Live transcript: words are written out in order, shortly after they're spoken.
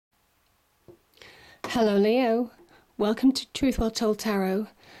Hello Leo, welcome to Truth Well Told Tarot.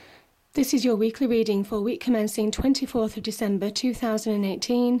 This is your weekly reading for week commencing 24th of December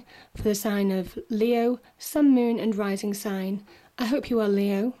 2018 for the sign of Leo, Sun, Moon and Rising sign. I hope you are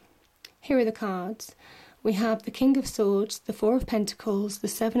Leo. Here are the cards. We have the King of Swords, the Four of Pentacles, the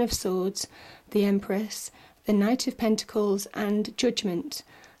Seven of Swords, the Empress, the Knight of Pentacles and Judgment.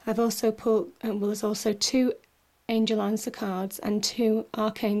 I've also put, there's also two Angel Answer cards and two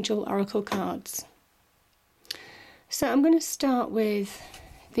Archangel Oracle cards. So I'm going to start with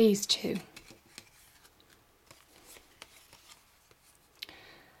these two.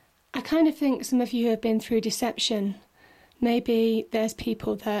 I kind of think some of you have been through deception. Maybe there's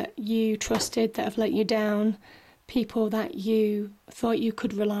people that you trusted that have let you down, people that you thought you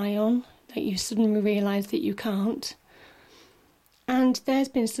could rely on, that you suddenly realised that you can't. And there's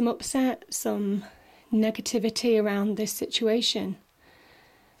been some upset, some negativity around this situation.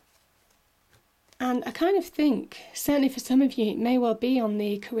 And I kind of think, certainly for some of you, it may well be on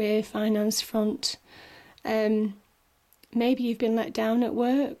the career finance front. Maybe you've been let down at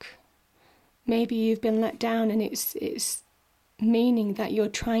work. Maybe you've been let down and it's meaning that you're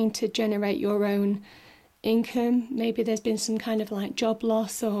trying to generate your own income. Maybe there's been some kind of like job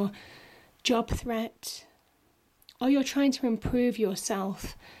loss or job threat. Or you're trying to improve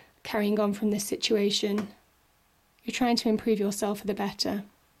yourself carrying on from this situation. You're trying to improve yourself for the better.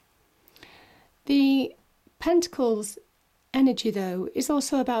 The Pentacles energy, though, is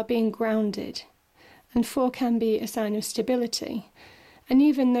also about being grounded, and 4 can be a sign of stability. And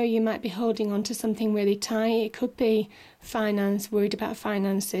even though you might be holding on to something really tight, it could be finance, worried about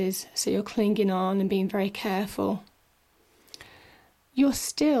finances, so you're clinging on and being very careful. You're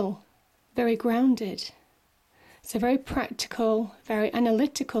still very grounded. So very practical, very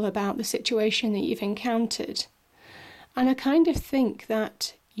analytical about the situation that you've encountered. And I kind of think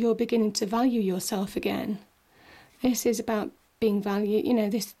that you're beginning to value yourself again. This is about being valued.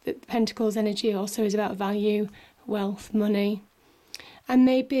 The Pentacles energy also is about value, wealth, money. And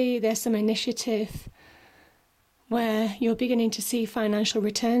maybe there's some initiative where you're beginning to see financial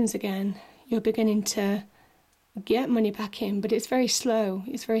returns again. You're beginning to get money back in, but it's very slow.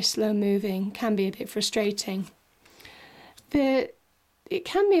 It's very slow moving, can be a bit frustrating. It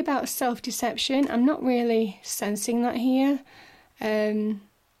can be about self-deception. I'm not really sensing that here.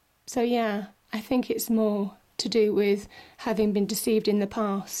 So yeah, I think it's more to do with having been deceived in the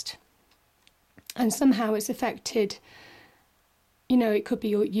past. And somehow it's affected, it could be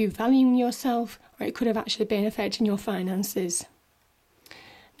you valuing yourself, or it could have actually been affecting your finances.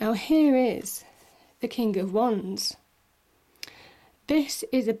 Now here is the King of Wands. This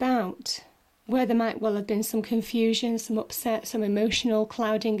is about where there might well have been some confusion, some upset, some emotional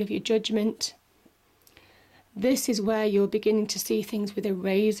clouding of your judgment. This is where you're beginning to see things with a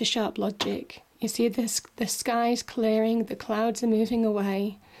razor-sharp logic. You see the sky's clearing, the clouds are moving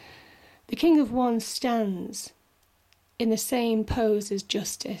away. The King of Wands stands in the same pose as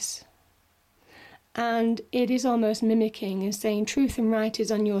justice. And it is almost mimicking and saying truth and right is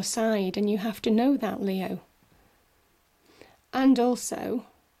on your side, and you have to know that, Leo. And also,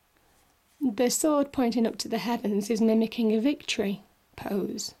 the sword pointing up to the heavens is mimicking a victory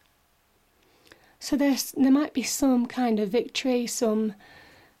pose. So there might be some kind of victory, some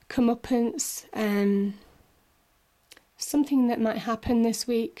comeuppance, something that might happen this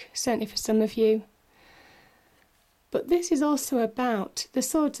week, certainly for some of you. But this is also about, the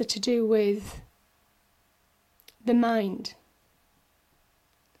swords are to do with the mind.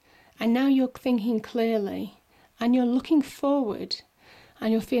 And now you're thinking clearly, and you're looking forward,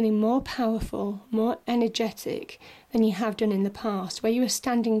 and you're feeling more powerful, more energetic than you have done in the past, where you were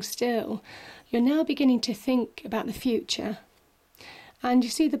standing still. You're now beginning to think about the future. And you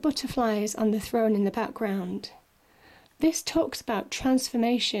see the butterflies on the throne in the background. This talks about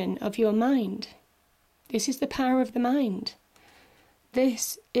transformation of your mind. This is the power of the mind.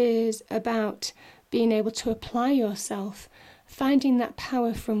 This is about being able to apply yourself, finding that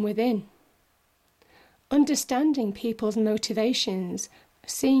power from within. Understanding people's motivations,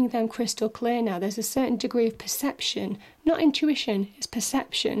 seeing them crystal clear now. There's a certain degree of perception, not intuition, it's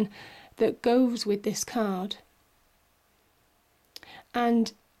perception, that goes with this card.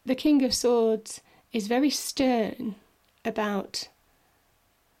 And the King of Swords is very stern about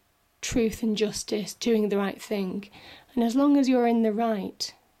truth and justice, doing the right thing. And as long as you're in the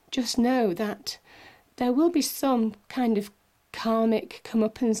right, just know that there will be some kind of karmic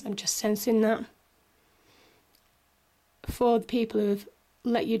comeuppance. I'm just sensing that for the people who have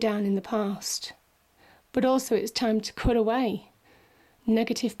let you down in the past. But also it's time to cut away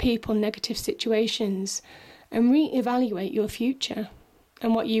negative people, negative situations, and reevaluate your future.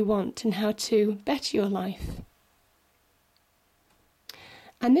 and what you want and how to better your life.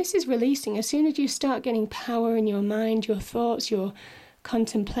 And this is releasing. As soon as you start getting power in your mind, your thoughts, your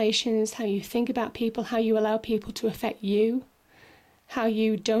contemplations, how you think about people, how you allow people to affect you, how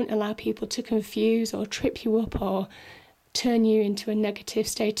you don't allow people to confuse or trip you up or turn you into a negative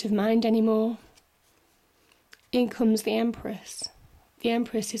state of mind anymore. In comes the Empress. The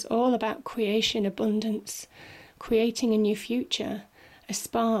Empress is all about creation, abundance, creating a new future, a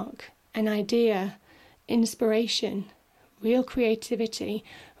spark, an idea, inspiration, real creativity,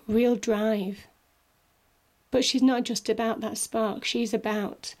 real drive. But she's not just about that spark, she's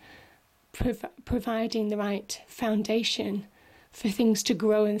about providing the right foundation for things to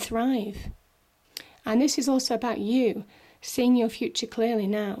grow and thrive. And this is also about you seeing your future clearly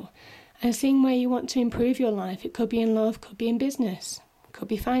now and seeing where you want to improve your life. It could be in love, could be in business, could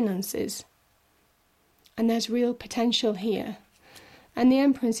be finances. And there's real potential here. And the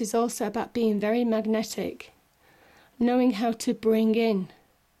Empress is also about being very magnetic, knowing how to bring in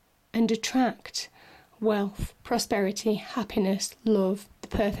and attract wealth, prosperity, happiness, love, the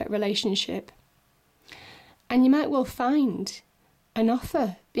perfect relationship. And you might well find an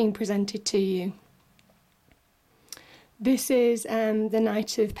offer being presented to you. This is the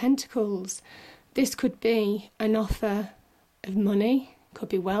Knight of Pentacles. This could be an offer of money, could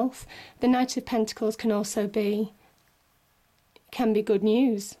be wealth. The Knight of Pentacles can also be good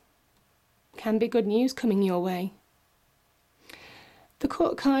news. Can be good news coming your way. The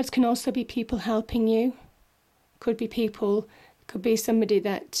Court cards can also be people helping you. Could be somebody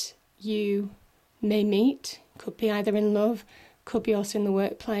that you may meet. Could be either in love, could be also in the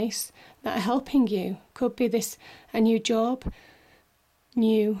workplace, that are helping you. Could be a new job,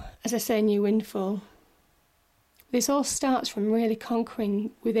 new windfall. This all starts from really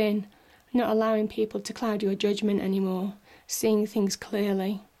conquering within, not allowing people to cloud your judgment anymore, seeing things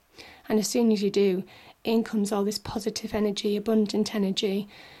clearly. And as soon as you do, in comes all this positive energy, abundant energy,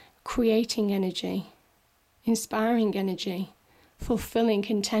 creating energy, inspiring energy, fulfilling,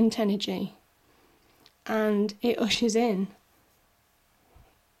 content energy. And it ushers in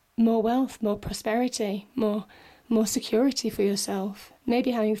more wealth, more prosperity, more security for yourself.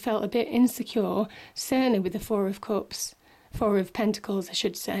 Maybe having felt a bit insecure, certainly with the Four of Pentacles, I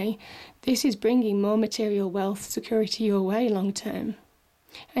should say. This is bringing more material wealth, security your way long term.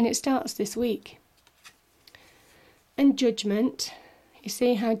 And it starts this week. And Judgment, you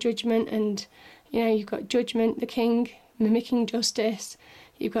see how Judgment and, you've got Judgment, the King, mimicking justice.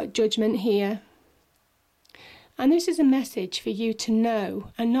 You've got Judgment here. And this is a message for you to know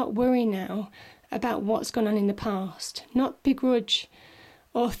and not worry now about what's gone on in the past. Not begrudge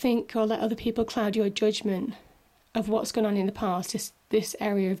or think or let other people cloud your judgment of what's gone on in the past, this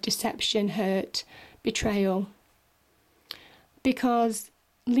area of deception, hurt, betrayal. Because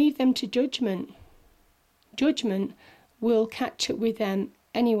leave them to judgment. Judgment will catch up with them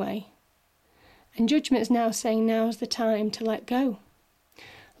anyway. And Judgment is now saying now's the time to let go.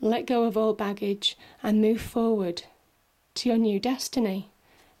 Let go of all baggage and move forward to your new destiny.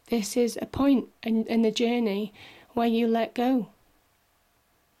 This is a point in the journey where you let go.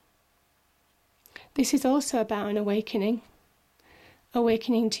 This is also about an awakening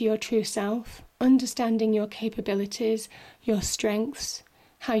to your true self, understanding your capabilities, your strengths,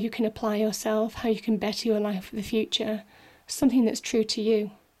 how you can apply yourself, how you can better your life for the future, something that's true to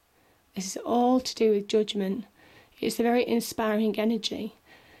you. This is all to do with Judgment. It's a very inspiring energy.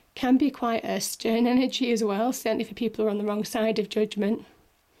 Can be quite a stern energy as well, certainly for people who are on the wrong side of Judgment.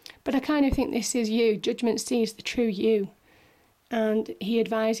 But I kind of think this is you. Judgment sees the true you, and he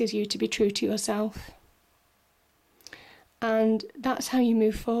advises you to be true to yourself. And that's how you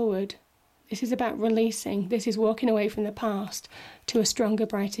move forward. This is about releasing. This is walking away from the past to a stronger,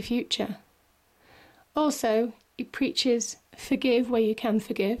 brighter future. Also, it preaches forgive where you can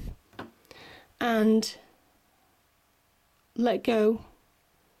forgive, and let go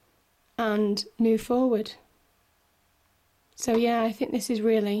and move forward. So yeah, I think this is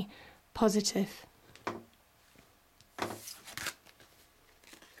really positive.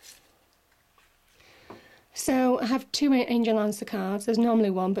 So I have two angel answer cards. There's normally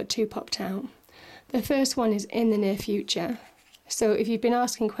one, but two popped out. The first one is in the near future. So if you've been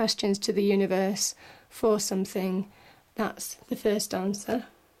asking questions to the universe for something, that's the first answer.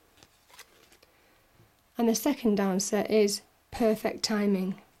 And the second answer is perfect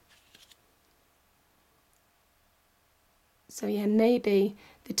timing. So yeah, maybe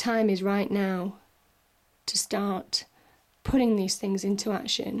the time is right now to start putting these things into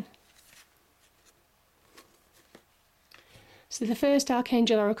action. So the first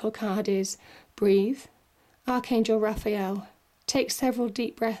Archangel Oracle card is Breathe, Archangel Raphael, Take several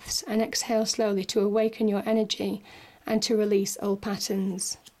deep breaths and exhale slowly to awaken your energy and to release old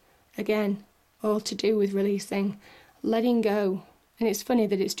patterns. Again, all to do with releasing, letting go. And it's funny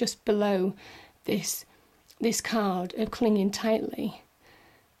that it's just below this card of clinging tightly.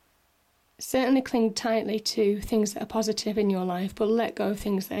 Certainly cling tightly to things that are positive in your life, but let go of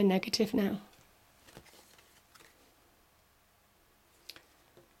things that are negative now.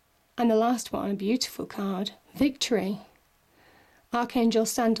 And the last one, a beautiful card, Victory. Archangel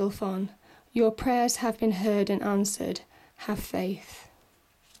Sandalphon, your prayers have been heard and answered. Have faith.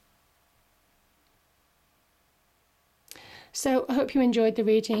 So I hope you enjoyed the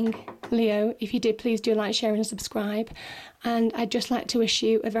reading, Leo. If you did, please do like, share and subscribe. And I'd just like to wish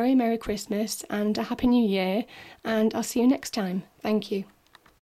you a very Merry Christmas and a Happy New Year. And I'll see you next time. Thank you.